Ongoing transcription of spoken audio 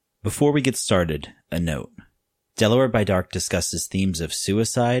Before we get started, a note. Delaware by Dark discusses themes of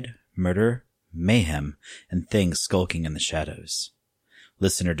suicide, murder, mayhem, and things skulking in the shadows.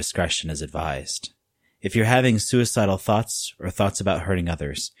 Listener discretion is advised. If you're having suicidal thoughts or thoughts about hurting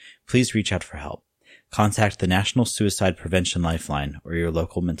others, please reach out for help. Contact the National Suicide Prevention Lifeline or your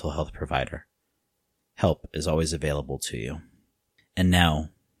local mental health provider. Help is always available to you. And now,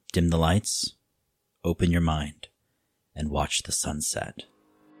 dim the lights, open your mind, and watch the sunset.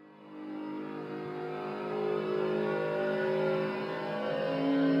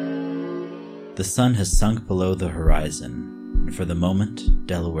 The sun has sunk below the horizon, and for the moment,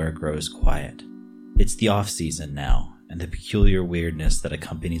 Delaware grows quiet. It's the off-season now, and the peculiar weirdness that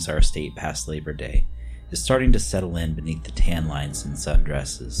accompanies our state past Labor Day is starting to settle in beneath the tan lines and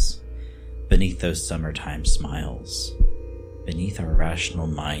sundresses, beneath those summertime smiles, beneath our rational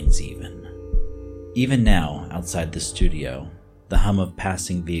minds even. Even now, outside the studio, the hum of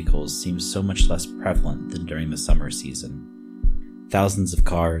passing vehicles seems so much less prevalent than during the summer season. Thousands of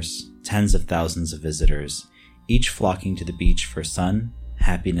cars, tens of thousands of visitors, each flocking to the beach for sun,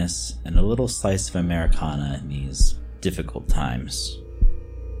 happiness, and a little slice of Americana in these difficult times.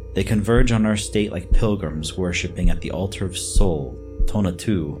 They converge on our state like pilgrims worshipping at the altar of Sol,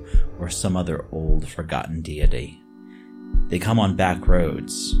 Tonatiuh, or some other old, forgotten deity. They come on back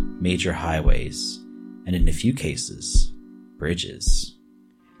roads, major highways, and in a few cases, bridges.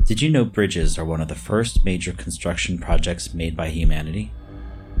 Did you know bridges are one of the first major construction projects made by humanity?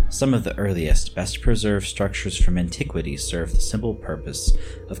 Some of the earliest, best-preserved structures from antiquity serve the simple purpose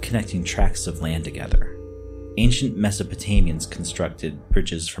of connecting tracts of land together. Ancient Mesopotamians constructed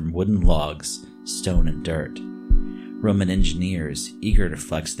bridges from wooden logs, stone, and dirt. Roman engineers, eager to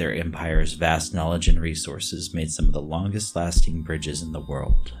flex their empire's vast knowledge and resources, made some of the longest-lasting bridges in the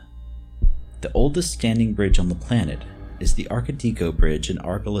world. The oldest standing bridge on the planet is the Archidiko Bridge in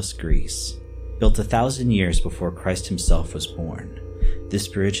Argolis, Greece. Built 1,000 years before Christ himself was born, this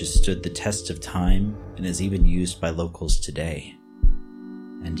bridge has stood the test of time and is even used by locals today.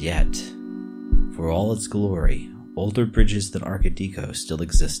 And yet, for all its glory, older bridges than Archidiko still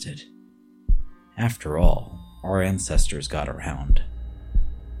existed. After all, our ancestors got around.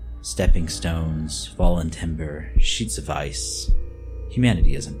 Stepping stones, fallen timber, sheets of ice.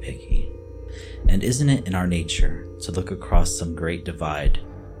 Humanity isn't picky. And isn't it in our nature to look across some great divide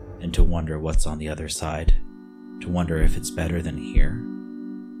and to wonder what's on the other side? To wonder if it's better than here?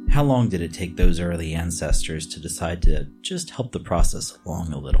 How long did it take those early ancestors to decide to just help the process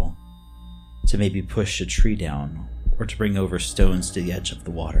along a little? To maybe push a tree down or to bring over stones to the edge of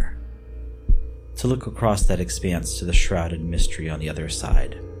the water? To look across that expanse to the shrouded mystery on the other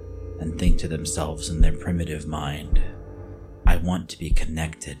side and think to themselves in their primitive mind, I want to be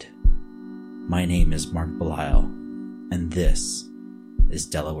connected. My name is Mark Belisle, and this is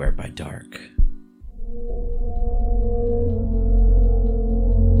Delaware by Dark.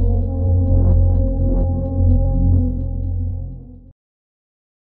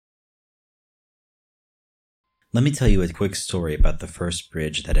 Let me tell you a quick story about the first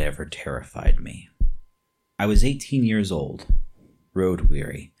bridge that ever terrified me. I was 18 years old,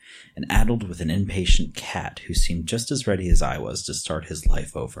 road-weary, and addled with an impatient cat who seemed just as ready as I was to start his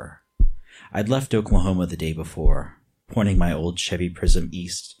life over. I'd left Oklahoma the day before, pointing my old Chevy Prism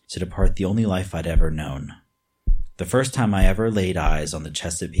east to depart the only life I'd ever known. The first time I ever laid eyes on the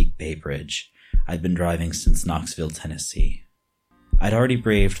Chesapeake Bay Bridge, I'd been driving since Knoxville, Tennessee. I'd already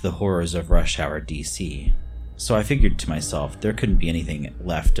braved the horrors of rush hour D.C., so I figured to myself there couldn't be anything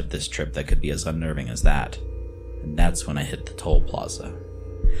left of this trip that could be as unnerving as that. And that's when I hit the toll plaza.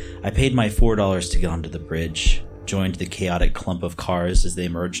 I paid my $4 to get onto the bridge, joined the chaotic clump of cars as they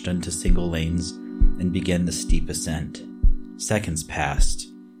merged into single lanes, and began the steep ascent. Seconds passed,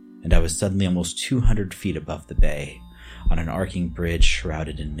 and I was suddenly almost 200 feet above the bay, on an arcing bridge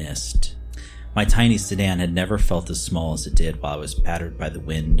shrouded in mist. My tiny sedan had never felt as small as it did while I was battered by the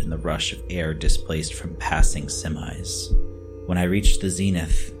wind and the rush of air displaced from passing semis. When I reached the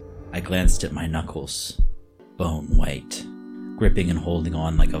zenith, I glanced at my knuckles, bone white, gripping and holding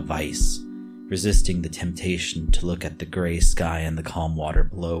on like a vice. Resisting the temptation to look at the gray sky and the calm water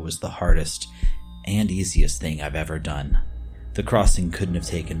below was the hardest and easiest thing I've ever done. The crossing couldn't have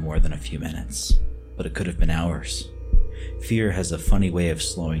taken more than a few minutes, but it could have been hours. Fear has a funny way of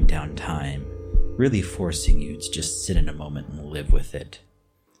slowing down time, really forcing you to just sit in a moment and live with it.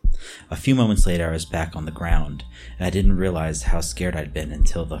 A few moments later, I was back on the ground, and I didn't realize how scared I'd been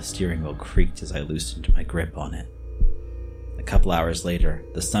until the steering wheel creaked as I loosened my grip on it. A couple hours later,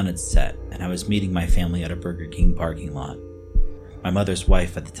 the sun had set, and I was meeting my family at a Burger King parking lot. My mother's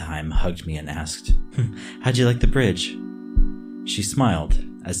wife at the time hugged me and asked, "How'd you like the bridge?" She smiled,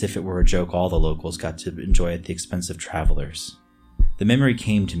 as if it were a joke all the locals got to enjoy at the expense of travelers. The memory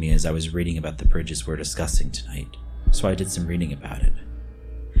came to me as I was reading about the bridges we're discussing tonight, so I did some reading about it.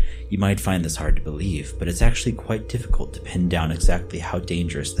 You might find this hard to believe, but it's actually quite difficult to pin down exactly how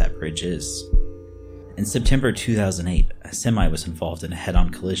dangerous that bridge is. In September 2008, a semi was involved in a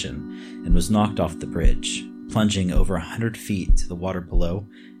head-on collision and was knocked off the bridge, plunging over 100 feet to the water below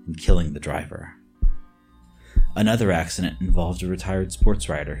and killing the driver. Another accident involved a retired sports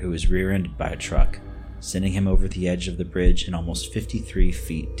rider who was rear-ended by a truck, sending him over the edge of the bridge and almost 53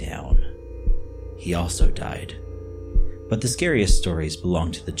 feet down. He also died. But the scariest stories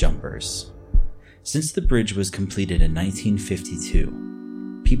belong to the jumpers. Since the bridge was completed in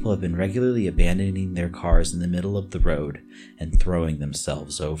 1952, people have been regularly abandoning their cars in the middle of the road and throwing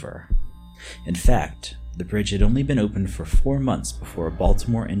themselves over. In fact, the bridge had only been open for 4 months before a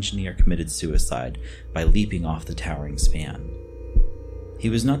Baltimore engineer committed suicide by leaping off the towering span. He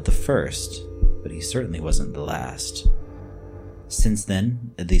was not the first, but he certainly wasn't the last. Since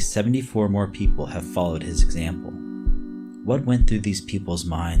then, at least 74 more people have followed his example. What went through these people's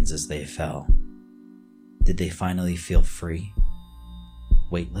minds as they fell? Did they finally feel free?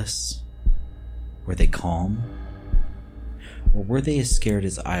 Weightless? Were they calm? Or were they as scared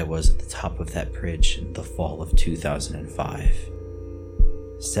as I was at the top of that bridge in the fall of 2005?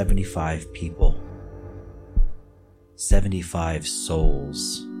 75 people. 75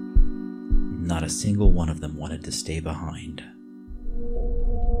 souls. Not a single one of them wanted to stay behind.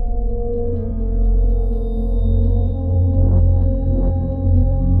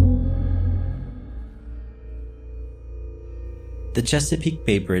 The Chesapeake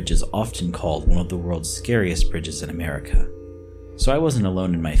Bay Bridge is often called one of the world's scariest bridges in America, so I wasn't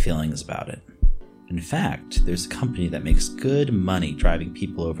alone in my feelings about it. In fact, there's a company that makes good money driving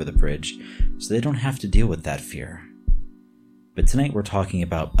people over the bridge, so they don't have to deal with that fear. But tonight we're talking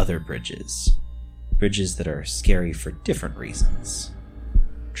about other bridges that are scary for different reasons.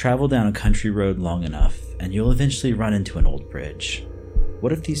 Travel down a country road long enough, and you'll eventually run into an old bridge.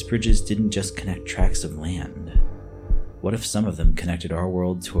 What if these bridges didn't just connect tracts of land? What if some of them connected our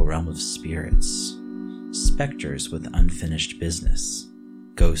world to a realm of spirits? Specters with unfinished business.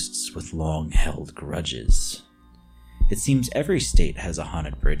 Ghosts with long-held grudges. It seems every state has a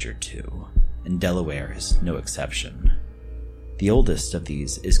haunted bridge or two, and Delaware is no exception. The oldest of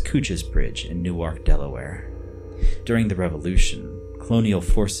these is Cooch's Bridge in Newark, Delaware. During the Revolution, colonial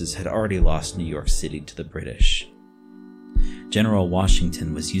forces had already lost New York City to the British. General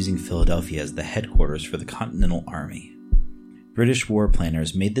Washington was using Philadelphia as the headquarters for the Continental Army. British war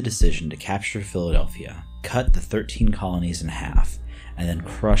planners made the decision to capture Philadelphia, cut the 13 colonies in half, and then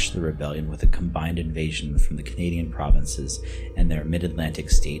crush the rebellion with a combined invasion from the Canadian provinces and their mid-Atlantic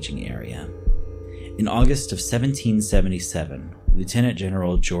staging area. In August of 1777, Lieutenant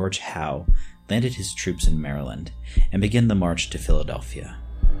General George Howe landed his troops in Maryland and began the march to Philadelphia.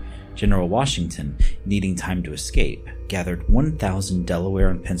 General Washington, needing time to escape, gathered 1,000 Delaware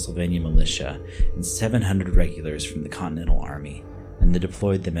and Pennsylvania militia and 700 regulars from the Continental Army, and they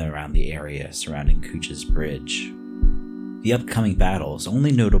deployed them around the area surrounding Cooch's Bridge. The upcoming battle is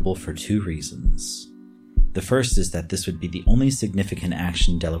only notable for 2 reasons. The first is that this would be the only significant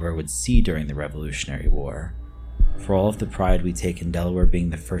action Delaware would see during the Revolutionary War. For all of the pride we take in Delaware being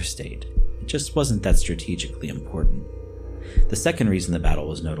the first state, it just wasn't that strategically important. The second reason the battle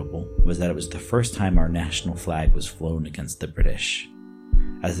was notable was that it was the first time our national flag was flown against the British.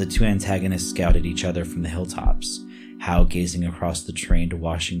 As the 2 antagonists scouted each other from the hilltops, Howe gazing across the terrain to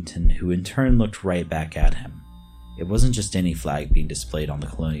Washington, who in turn looked right back at him. It wasn't just any flag being displayed on the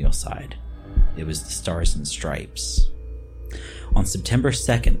colonial side. It was the Stars and Stripes. On September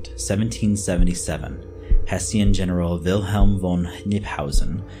 2nd, 1777, Hessian General Wilhelm von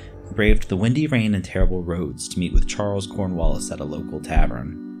Kniphausen braved the windy rain and terrible roads to meet with Charles Cornwallis at a local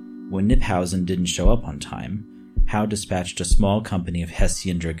tavern. When Kniphausen didn't show up on time, Howe dispatched a small company of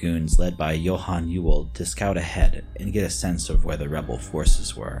Hessian dragoons led by Johann Ewald to scout ahead and get a sense of where the rebel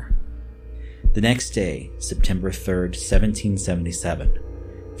forces were. The next day, September 3rd, 1777,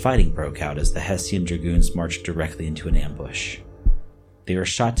 fighting broke out as the Hessian dragoons marched directly into an ambush. They were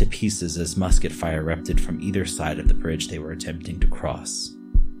shot to pieces as musket fire erupted from either side of the bridge they were attempting to cross.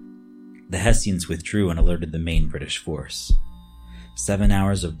 The Hessians withdrew and alerted the main British force. 7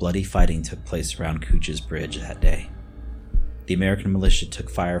 hours of bloody fighting took place around Cooch's Bridge that day. The American militia took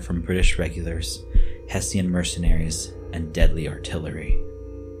fire from British regulars, Hessian mercenaries, and deadly artillery.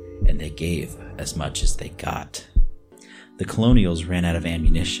 And they gave as much as they got. The colonials ran out of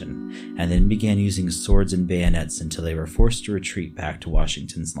ammunition, and then began using swords and bayonets until they were forced to retreat back to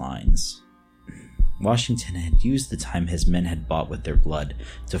Washington's lines. Washington had used the time his men had bought with their blood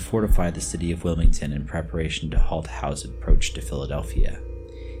to fortify the city of Wilmington in preparation to halt Howe's approach to Philadelphia.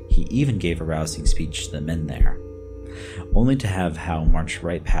 He even gave a rousing speech to the men there, only to have Howe march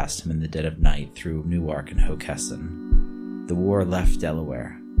right past him in the dead of night through Newark and Hockessin. The war left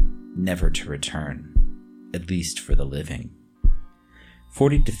Delaware, never to return, at least for the living.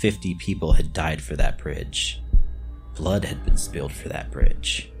 40 to 50 people had died for that bridge. Blood had been spilled for that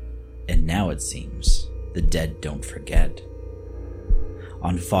bridge. And now it seems, the dead don't forget.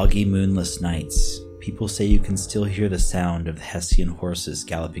 On foggy, moonless nights, people say you can still hear the sound of the Hessian horses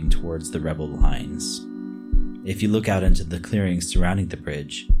galloping towards the rebel lines. If you look out into the clearings surrounding the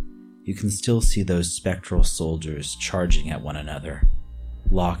bridge, you can still see those spectral soldiers charging at one another,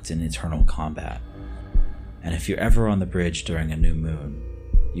 locked in eternal combat. And if you're ever on the bridge during a new moon,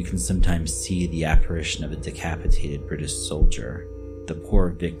 you can sometimes see the apparition of a decapitated British soldier, the poor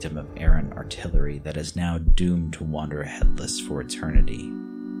victim of errant artillery that is now doomed to wander headless for eternity.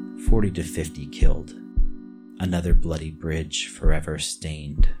 40 to 50 killed. Another bloody bridge forever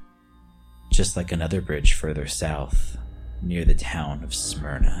stained. Just like another bridge further south, near the town of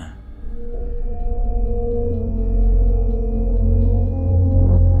Smyrna.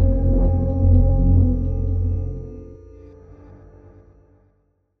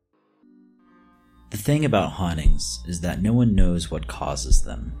 The thing about hauntings is that no one knows what causes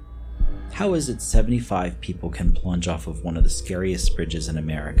them. How is it 75 people can plunge off of one of the scariest bridges in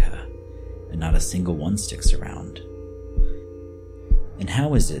America, and not a single one sticks around? And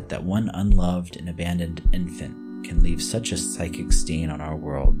how is it that one unloved and abandoned infant can leave such a psychic stain on our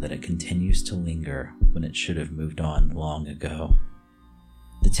world that it continues to linger when it should have moved on long ago?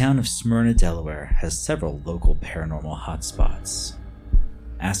 The town of Smyrna, Delaware has several local paranormal hotspots.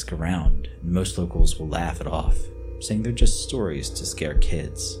 Ask around, and most locals will laugh it off, saying they're just stories to scare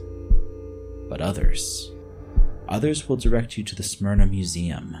kids. But others will direct you to the Smyrna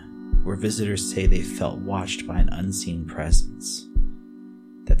Museum, where visitors say they felt watched by an unseen presence,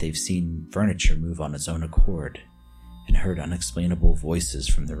 that they've seen furniture move on its own accord, and heard unexplainable voices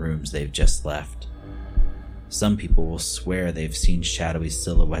from the rooms they've just left. Some people will swear they've seen shadowy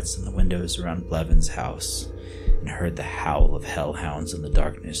silhouettes in the windows around Blevins' house, and heard the howl of hellhounds in the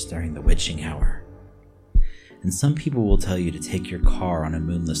darkness during the witching hour. And some people will tell you to take your car on a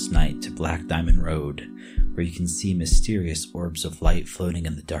moonless night to Black Diamond Road, where you can see mysterious orbs of light floating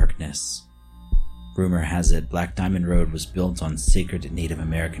in the darkness. Rumor has it Black Diamond Road was built on sacred Native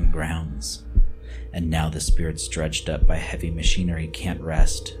American grounds, and now the spirits dredged up by heavy machinery can't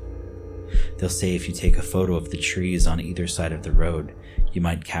rest. They'll say if you take a photo of the trees on either side of the road, you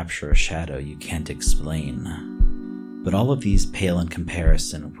might capture a shadow you can't explain. But all of these pale in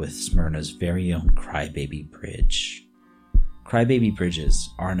comparison with Smyrna's very own Crybaby Bridge. Crybaby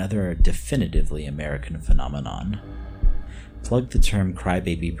bridges are another definitively American phenomenon. Plug the term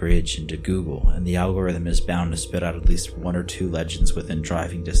Crybaby Bridge into Google and the algorithm is bound to spit out at least one or two legends within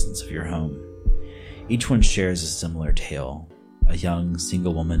driving distance of your home. Each one shares a similar tale. A young,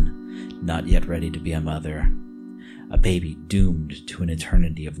 single woman, not yet ready to be a mother. A baby doomed to an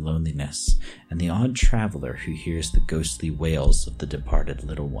eternity of loneliness, and the odd traveler who hears the ghostly wails of the departed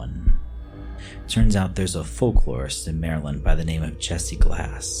little one. Turns out there's a folklorist in Maryland by the name of Jesse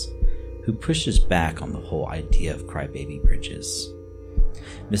Glass, who pushes back on the whole idea of crybaby bridges.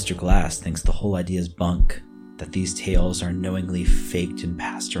 Mr. Glass thinks the whole idea is bunk, that these tales are knowingly faked and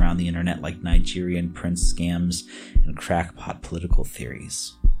passed around the internet like Nigerian prince scams and crackpot political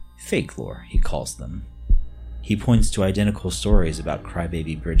theories. Fake lore, he calls them. He points to identical stories about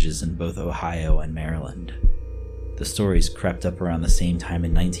crybaby bridges in both Ohio and Maryland. The stories crept up around the same time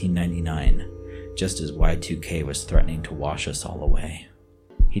in 1999, just as Y2K was threatening to wash us all away.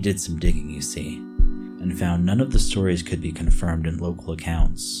 He did some digging, you see, and found none of the stories could be confirmed in local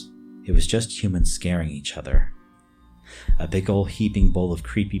accounts. It was just humans scaring each other. A big ol' heaping bowl of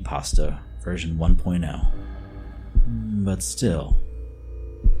creepypasta, version 1.0. But still,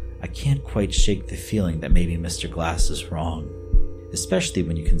 I can't quite shake the feeling that maybe Mr. Glass is wrong, especially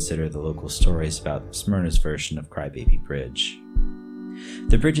when you consider the local stories about Smyrna's version of Crybaby Bridge.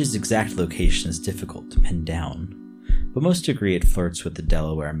 The bridge's exact location is difficult to pin down, but most agree it flirts with the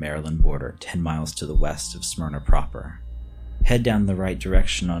Delaware-Maryland border 10 miles to the west of Smyrna proper. Head down the right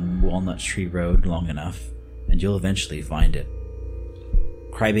direction on Walnut Tree Road long enough, and you'll eventually find it.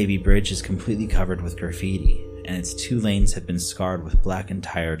 Crybaby Bridge is completely covered with graffiti, and its 2 lanes have been scarred with blackened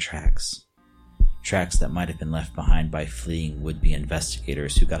tire tracks. Tracks that might have been left behind by fleeing would-be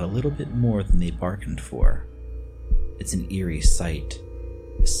investigators who got a little bit more than they bargained for. It's an eerie sight,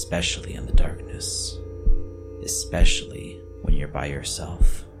 especially in the darkness. Especially when you're by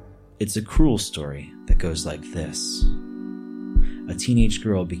yourself. It's a cruel story that goes like this. A teenage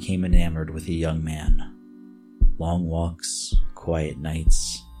girl became enamored with a young man. Long walks, quiet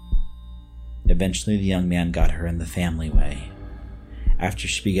nights. Eventually, the young man got her in the family way. After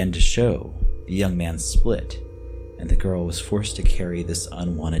she began to show, the young man split, and the girl was forced to carry this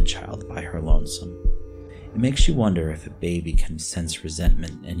unwanted child by her lonesome. It makes you wonder if a baby can sense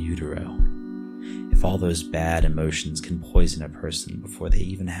resentment in utero. If all those bad emotions can poison a person before they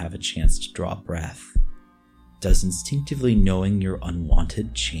even have a chance to draw breath. Does instinctively knowing you're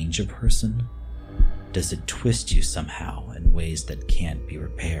unwanted change a person? Does it twist you somehow in ways that can't be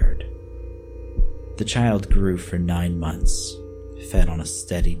repaired? The child grew for 9 months, fed on a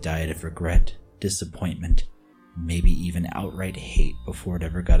steady diet of regret, disappointment, and maybe even outright hate before it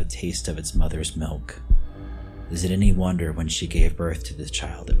ever got a taste of its mother's milk. Is it any wonder when she gave birth to the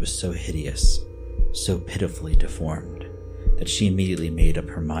child it was so hideous, so pitifully deformed, that she immediately made up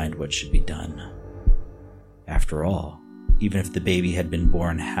her mind what should be done? After all, even if the baby had been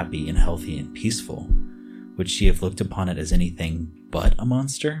born happy and healthy and peaceful, would she have looked upon it as anything but a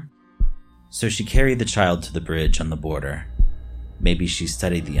monster? So she carried the child to the bridge on the border. Maybe she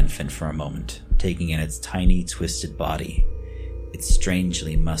studied the infant for a moment, taking in its tiny, twisted body, its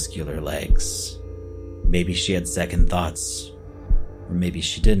strangely muscular legs. Maybe she had second thoughts, or maybe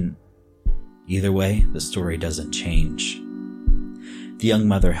she didn't. Either way, the story doesn't change. The young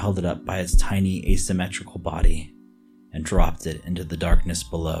mother held it up by its tiny, asymmetrical body and dropped it into the darkness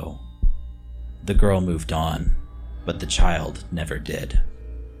below. The girl moved on, but the child never did.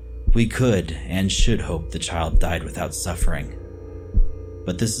 We could and should hope the child died without suffering.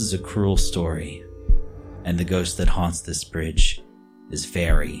 But this is a cruel story, and the ghost that haunts this bridge is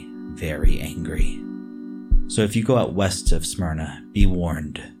very, very angry. So if you go out west of Smyrna, be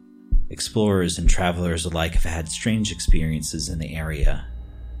warned. Explorers and travelers alike have had strange experiences in the area.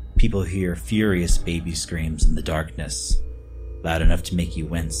 People hear furious baby screams in the darkness, loud enough to make you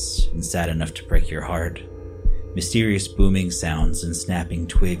wince and sad enough to break your heart. Mysterious booming sounds and snapping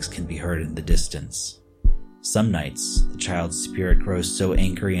twigs can be heard in the distance. Some nights, the child's spirit grows so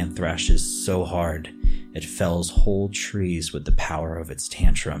angry and thrashes so hard, it fells whole trees with the power of its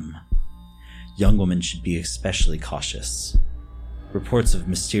tantrum. Young women should be especially cautious. Reports of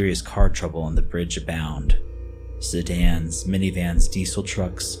mysterious car trouble on the bridge abound. Sedans, minivans, diesel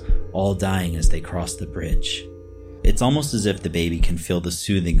trucks, all dying as they cross the bridge. It's almost as if the baby can feel the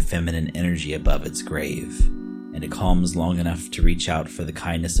soothing feminine energy above its grave, and it calms long enough to reach out for the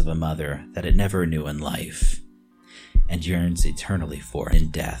kindness of a mother that it never knew in life, and yearns eternally for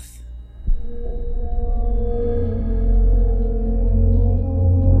in death.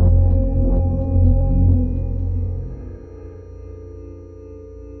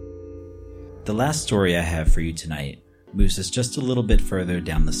 The last story I have for you tonight moves us just a little bit further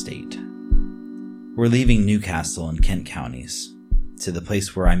down the state. We're leaving Newcastle and Kent counties to the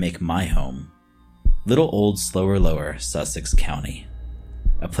place where I make my home, little old slower lower Sussex County,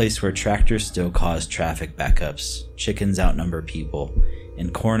 a place where tractors still cause traffic backups, chickens outnumber people,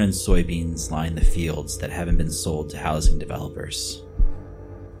 and corn and soybeans line the fields that haven't been sold to housing developers.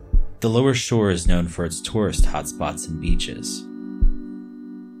 The lower shore is known for its tourist hotspots and beaches.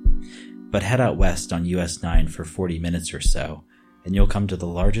 But head out west on US 9 for 40 minutes or so, and you'll come to the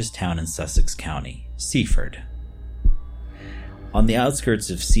largest town in Sussex County, Seaford. On the outskirts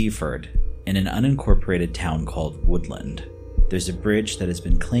of Seaford, in an unincorporated town called Woodland, there's a bridge that has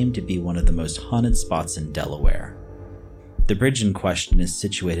been claimed to be one of the most haunted spots in Delaware. The bridge in question is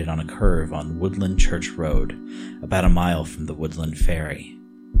situated on a curve on Woodland Church Road, about a mile from the Woodland Ferry.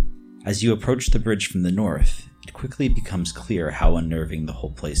 As you approach the bridge from the north, it quickly becomes clear how unnerving the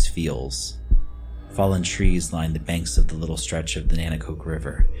whole place feels. Fallen trees line the banks of the little stretch of the Nanticoke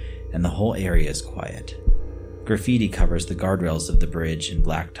River, and the whole area is quiet. Graffiti covers the guardrails of the bridge in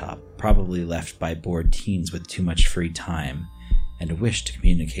blacktop, probably left by bored teens with too much free time, and a wish to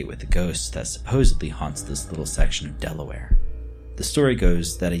communicate with the ghost that supposedly haunts this little section of Delaware. The story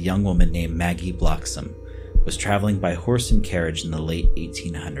goes that a young woman named Maggie Bloxam was traveling by horse and carriage in the late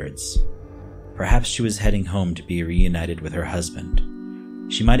 1800s. Perhaps she was heading home to be reunited with her husband.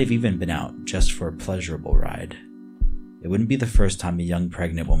 She might have even been out just for a pleasurable ride. It wouldn't be the first time a young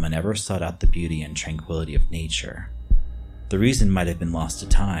pregnant woman ever sought out the beauty and tranquility of nature. The reason might have been lost to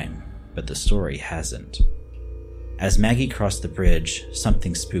time, but the story hasn't. As Maggie crossed the bridge,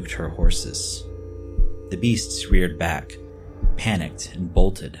 something spooked her horses. The beasts reared back, panicked, and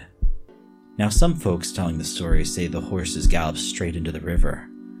bolted. Now some folks telling the story say the horses galloped straight into the river,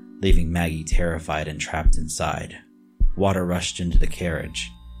 leaving Maggie terrified and trapped inside. Water rushed into the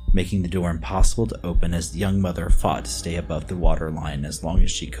carriage, making the door impossible to open as the young mother fought to stay above the waterline as long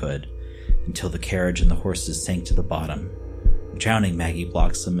as she could, until the carriage and the horses sank to the bottom, drowning Maggie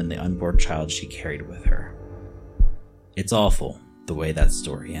Bloxam and the unborn child she carried with her. It's awful, the way that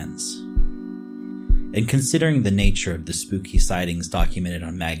story ends. And considering the nature of the spooky sightings documented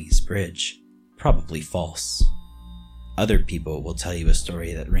on Maggie's Bridge, probably false. Other people will tell you a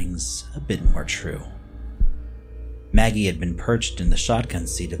story that rings a bit more true. Maggie had been perched in the shotgun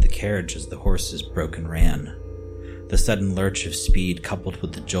seat of the carriage as the horses broke and ran. The sudden lurch of speed, coupled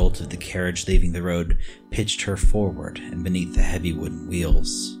with the jolt of the carriage leaving the road, pitched her forward and beneath the heavy wooden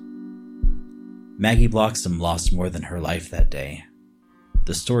wheels. Maggie Bloxam lost more than her life that day.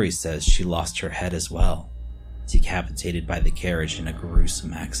 The story says she lost her head as well, decapitated by the carriage in a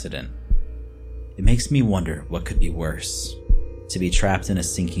gruesome accident. It makes me wonder what could be worse: to be trapped in a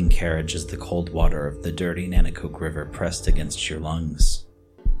sinking carriage as the cold water of the dirty Nanticoke River pressed against your lungs,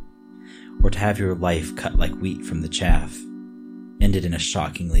 or to have your life cut like wheat from the chaff, ended in a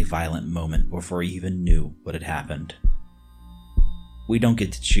shockingly violent moment before you even knew what had happened. We don't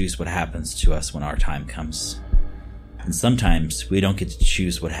get to choose what happens to us when our time comes. And sometimes we don't get to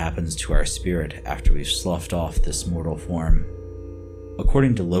choose what happens to our spirit after we've sloughed off this mortal form.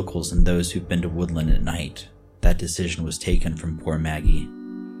 According to locals and those who've been to Woodland at night, that decision was taken from poor Maggie.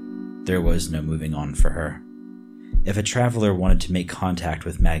 There was no moving on for her. If a traveler wanted to make contact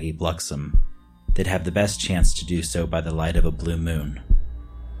with Maggie Bloxam, they'd have the best chance to do so by the light of a blue moon.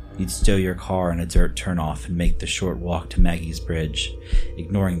 You'd stow your car in a dirt turnoff and make the short walk to Maggie's Bridge,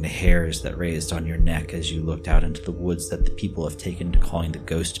 ignoring the hairs that raised on your neck as you looked out into the woods that the people have taken to calling the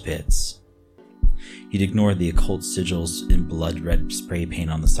ghost pits. You'd ignore the occult sigils in blood-red spray paint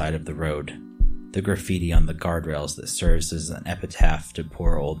on the side of the road, the graffiti on the guardrails that serves as an epitaph to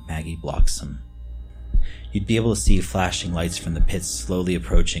poor old Maggie Bloxam. You'd be able to see flashing lights from the pits slowly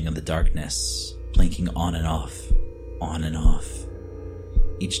approaching in the darkness, blinking on and off, on and off.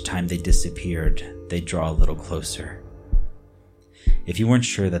 Each time they disappeared, they'd draw a little closer. If you weren't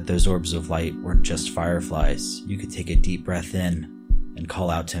sure that those orbs of light weren't just fireflies, you could take a deep breath in and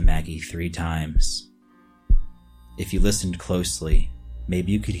call out to Maggie 3 times. If you listened closely,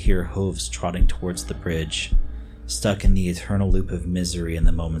 maybe you could hear hooves trotting towards the bridge, stuck in the eternal loop of misery in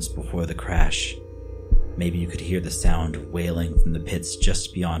the moments before the crash. Maybe you could hear the sound of wailing from the pits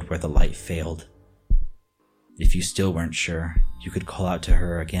just beyond where the light failed. If you still weren't sure, you could call out to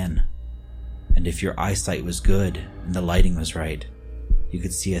her again. And if your eyesight was good and the lighting was right, you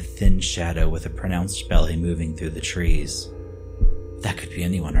could see a thin shadow with a pronounced belly moving through the trees. That could be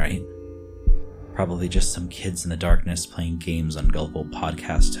anyone, right? Probably just some kids in the darkness playing games on gullible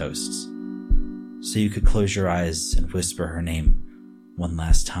podcast hosts. So you could close your eyes and whisper her name one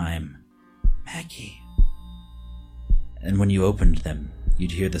last time. Maggie. And when you opened them,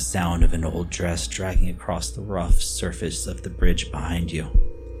 you'd hear the sound of an old dress dragging across the rough surface of the bridge behind you.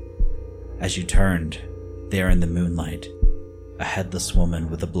 As you turned, there in the moonlight, a headless woman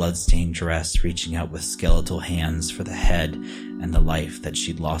with a blood-stained dress reaching out with skeletal hands for the head and the life that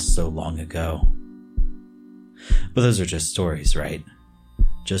she'd lost so long ago. But those are just stories, right?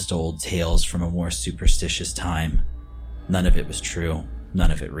 Just old tales from a more superstitious time. None of it was true,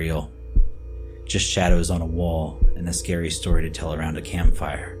 none of it real. Just shadows on a wall and a scary story to tell around a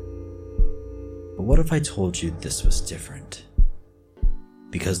campfire. But what if I told you this was different?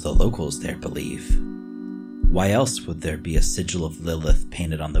 Because the locals there believe. Why else would there be a sigil of Lilith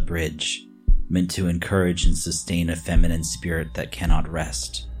painted on the bridge, meant to encourage and sustain a feminine spirit that cannot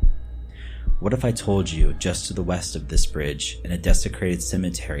rest? What if I told you just to the west of this bridge, in a desecrated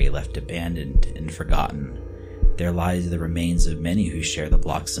cemetery left abandoned and forgotten, there lies the remains of many who share the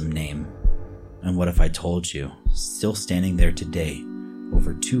Bloxam name? And what if I told you, still standing there today,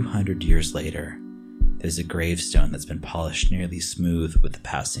 over 200 years later, there's a gravestone that's been polished nearly smooth with the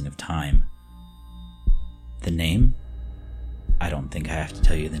passing of time? The name? I don't think I have to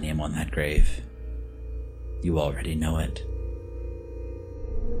tell you the name on that grave. You already know it.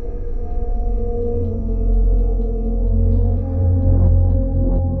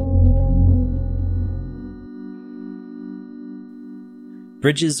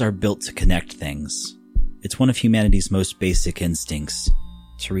 Bridges are built to connect things. It's one of humanity's most basic instincts,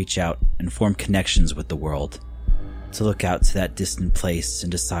 to reach out and form connections with the world, to look out to that distant place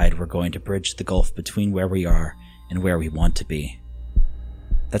and decide we're going to bridge the gulf between where we are and where we want to be.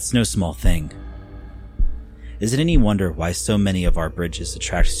 That's no small thing. Is it any wonder why so many of our bridges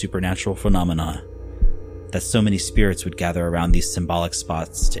attract supernatural phenomena, that so many spirits would gather around these symbolic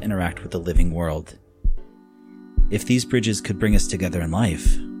spots to interact with the living world? If these bridges could bring us together in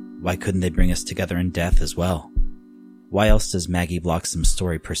life, why couldn't they bring us together in death as well? Why else does Maggie Bloxam's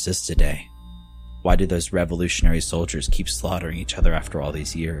story persist today? Why do those revolutionary soldiers keep slaughtering each other after all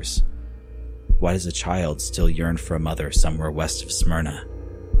these years? Why does a child still yearn for a mother somewhere west of Smyrna?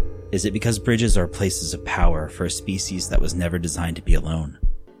 Is it because bridges are places of power for a species that was never designed to be alone?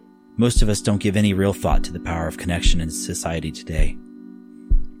 Most of us don't give any real thought to the power of connection in society today.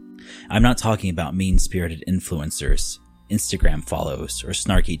 I'm not talking about mean-spirited influencers, Instagram follows, or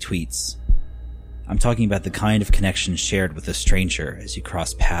snarky tweets. I'm talking about the kind of connection shared with a stranger as you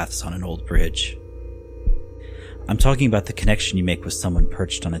cross paths on an old bridge. I'm talking about the connection you make with someone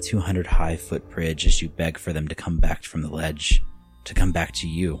perched on a 200-high-foot bridge as you beg for them to come back from the ledge, to come back to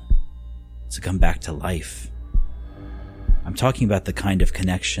you, to come back to life. I'm talking about the kind of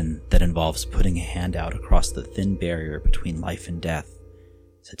connection that involves putting a hand out across the thin barrier between life and death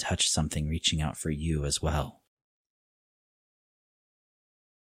to touch something reaching out for you as well.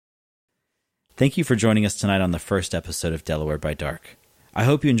 Thank you for joining us tonight on the first episode of Delaware by Dark. I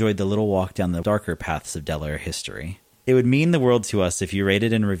hope you enjoyed the little walk down the darker paths of Delaware history. It would mean the world to us if you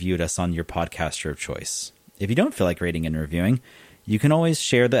rated and reviewed us on your podcaster of choice. If you don't feel like rating and reviewing, you can always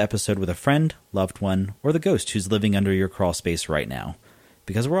share the episode with a friend, loved one, or the ghost who's living under your crawl space right now.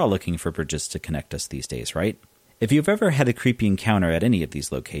 Because we're all looking for bridges to connect us these days, right? If you've ever had a creepy encounter at any of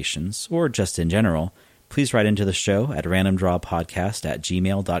these locations, or just in general, please write into the show at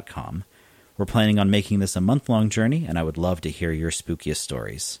randomdrawpodcast@gmail.com. We're planning on making this a month-long journey, and I would love to hear your spookiest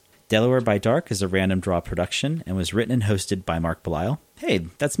stories. Delaware by Dark is a Random Draw production and was written and hosted by Mark Belisle. Hey,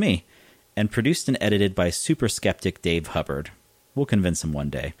 that's me. And produced and edited by super skeptic Dave Hubbard. We'll convince him one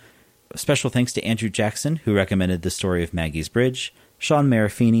day. Special thanks to Andrew Jackson, who recommended the story of Maggie's Bridge, Sean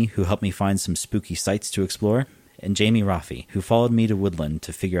Marafini, who helped me find some spooky sites to explore, and Jamie Raffi, who followed me to Woodland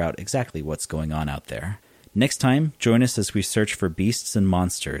to figure out exactly what's going on out there. Next time, join us as we search for beasts and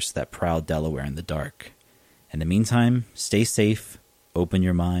monsters that prowl Delaware in the dark. In the meantime, stay safe, open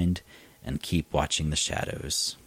your mind, and keep watching the shadows.